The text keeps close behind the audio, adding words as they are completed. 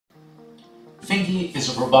Fingie is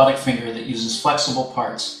a robotic finger that uses flexible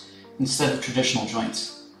parts instead of traditional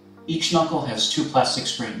joints. Each knuckle has two plastic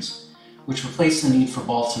springs, which replace the need for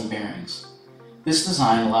bolts and bearings. This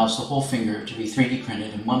design allows the whole finger to be 3D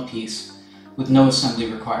printed in one piece with no assembly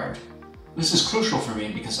required. This is crucial for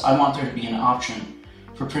me because I want there to be an option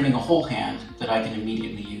for printing a whole hand that I can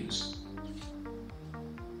immediately use.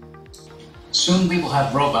 Soon we will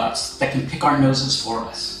have robots that can pick our noses for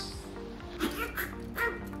us.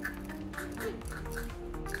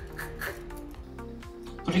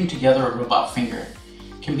 Putting together a robot finger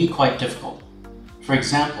can be quite difficult. For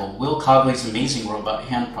example, Cogley's amazing robot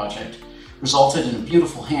hand project resulted in a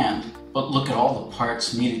beautiful hand, but look at all the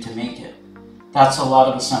parts needed to make it. That's a lot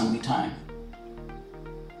of assembly time.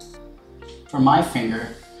 For my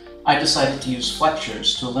finger, I decided to use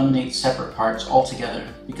flexures to eliminate separate parts altogether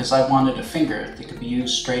because I wanted a finger that could be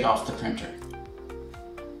used straight off the printer.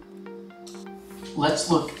 Let's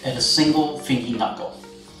look at a single Fingie knuckle.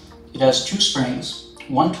 It has two springs,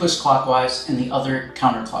 one twist clockwise and the other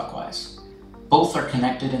counterclockwise. Both are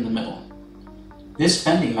connected in the middle. This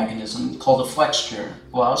bending mechanism, called a flexure,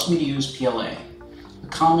 allows me to use PLA, a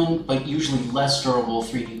common but usually less durable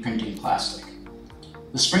 3D printing plastic.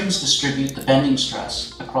 The springs distribute the bending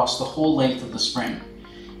stress across the whole length of the spring,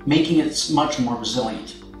 making it much more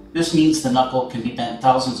resilient. This means the knuckle can be bent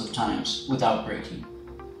thousands of times without breaking.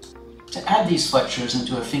 To add these flexures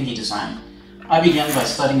into a Fingie design, I began by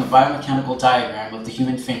studying a biomechanical diagram of the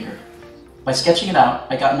human finger. By sketching it out,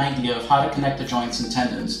 I got an idea of how to connect the joints and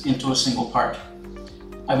tendons into a single part.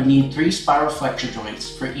 I would need 3 spiral flexure joints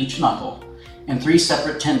for each knuckle and 3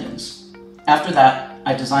 separate tendons. After that,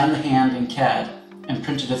 I designed the hand in CAD and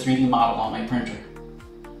printed a 3D model on my printer.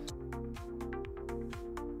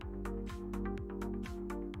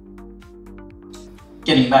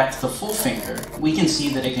 Getting back to the full finger, we can see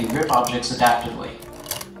that it can grip objects adaptively.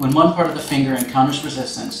 When one part of the finger encounters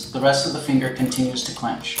resistance, the rest of the finger continues to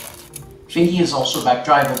clench. Fingie is also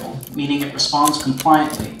back-drivable, meaning it responds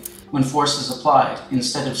compliantly when force is applied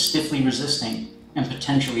instead of stiffly resisting and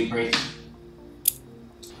potentially breaking.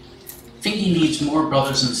 Fingie needs more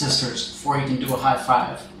brothers and sisters before he can do a high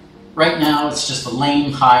five. Right now, it's just a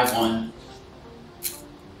lame high one.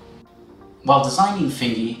 While designing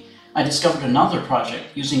Fingie, I discovered another project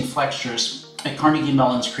using flexures at Carnegie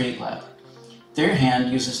Mellon's CreateLab. Their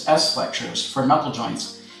hand uses S-flexures for knuckle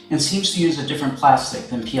joints and seems to use a different plastic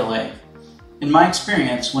than PLA. In my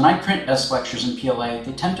experience, when I print S-flexures in PLA,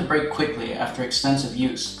 they tend to break quickly after extensive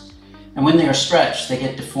use. And when they are stretched, they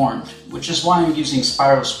get deformed, which is why I'm using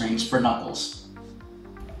spiral springs for knuckles.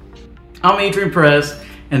 I'm Adrian Perez,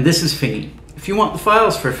 and this is Fingie. If you want the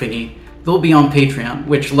files for Fingie, they'll be on Patreon,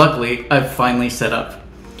 which luckily I've finally set up.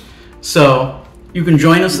 So you can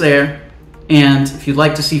join us there. And if you'd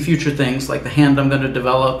like to see future things like the hand I'm going to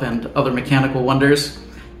develop and other mechanical wonders,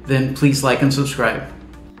 then please like and subscribe.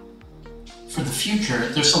 For the future,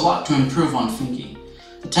 there's a lot to improve on Fingie.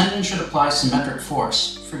 The tendon should apply symmetric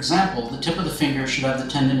force. For example, the tip of the finger should have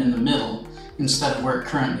the tendon in the middle instead of where it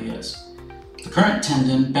currently is. The current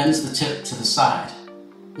tendon bends the tip to the side.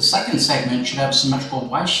 The second segment should have a symmetrical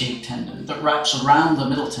Y-shaped tendon that wraps around the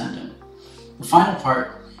middle tendon. The final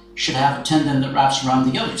part should have a tendon that wraps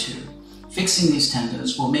around the other two. Fixing these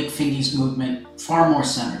tendons will make Fingie's movement far more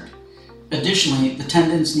centered. Additionally, the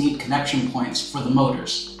tendons need connection points for the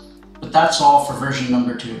motors. But that's all for version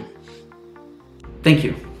number 2. Thank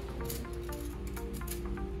you.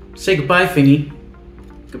 Say goodbye, Fingie.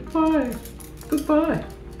 Goodbye. Goodbye.